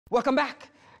Welcome back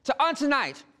to On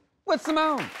Tonight with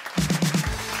Simone.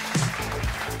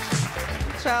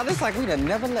 Child, it's like we done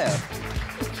never left.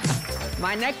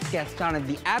 My next guest founded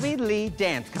the Abby Lee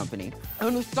Dance Company,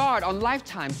 and who starred on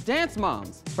Lifetime's Dance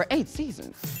Moms for 8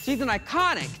 seasons. She's an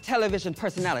iconic television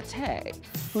personality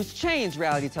who's changed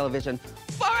reality television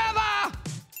forever.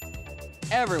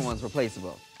 Everyone's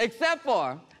replaceable, except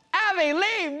for Abby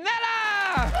Lee Miller!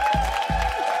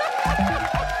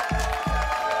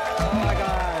 Oh my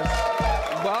gosh.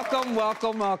 Welcome,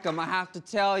 welcome, welcome. I have to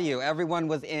tell you, everyone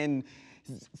was in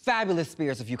fabulous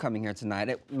spirits of you coming here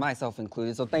tonight, myself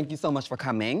included, so thank you so much for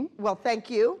coming. Well, thank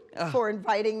you for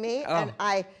inviting me, and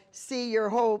I see your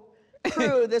whole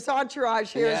crew, this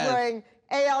entourage here is wearing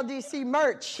ALDC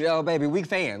merch. Yo, baby, we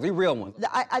fans, we real ones.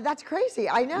 That's crazy,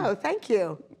 I know, thank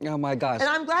you. Oh my gosh. And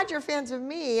I'm glad you're fans of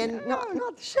me and not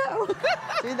the show.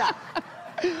 Do that.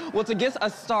 Well, to get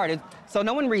us started, so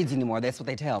no one reads anymore, that's what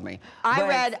they tell me. I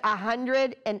read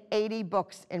 180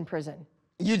 books in prison.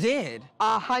 You did?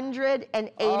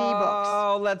 180 books.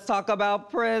 Oh, let's talk about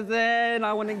prison.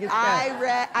 I want to get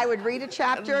that. I would read a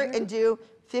chapter and do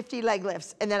 50 leg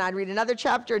lifts, and then I'd read another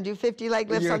chapter and do 50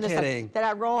 leg lifts on this side. Then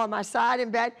I'd roll on my side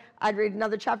in bed, I'd read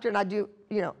another chapter and I'd do,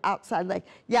 you know, outside leg.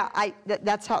 Yeah,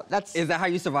 that's how. Is that how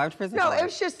you survived prison? No, it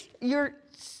was just, you're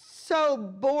so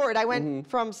bored. I went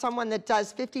from someone that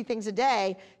does 50 things a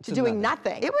day to doing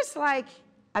nothing. It was like,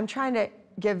 I'm trying to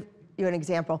give you an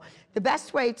example. The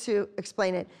best way to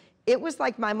explain it, it was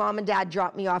like my mom and dad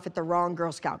dropped me off at the wrong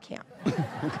Girl Scout camp.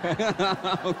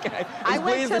 Okay. I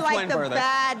went to like the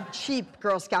bad, cheap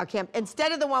Girl Scout camp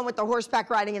instead of the one with the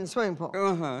horseback riding in the swimming pool.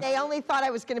 They only thought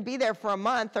I was gonna be there for a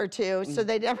month or two, so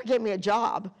they never gave me a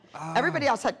job. Everybody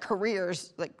else had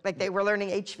careers, like they were learning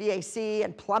HVAC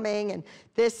and plumbing and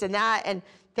this and that, and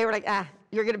they were like,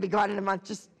 you're gonna be gone in a month,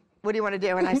 just what do you wanna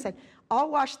do? And I said, I'll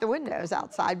wash the windows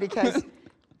outside because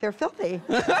they're filthy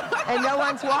and no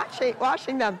one's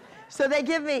washing them. So they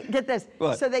give me, get this,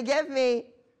 so they give me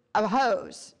a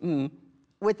hose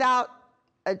without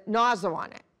a nozzle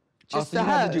on it, just a hose.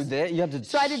 You had to do that? You had to...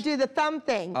 So I had to do the thumb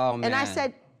thing. Oh, man. And I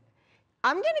said,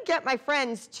 I'm gonna get my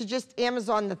friends to just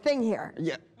Amazon the thing here.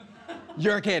 Yeah,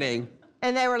 you're kidding.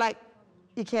 And they were like,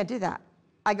 you can't do that.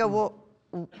 I go,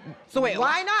 well, so wait,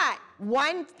 why not?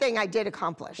 One thing I did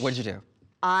accomplish. What'd you do?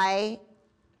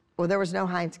 Well, there was no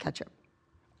Heinz ketchup.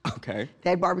 Okay.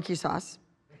 They had barbecue sauce,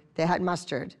 they had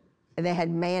mustard, and they had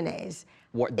mayonnaise.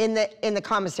 What? In the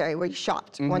commissary where you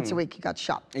shopped. Once a week you got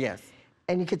shopped. Yes.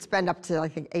 And you could spend up to, I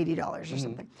think, $80 or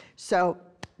something. So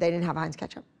they didn't have Heinz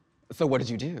ketchup. So what did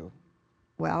you do?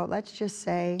 Well, let's just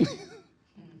say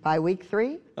by week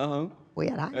 3, we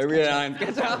had Heinz ketchup. We had Heinz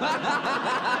ketchup.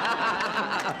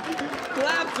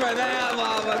 Claps for that,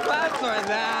 mama, claps for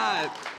that.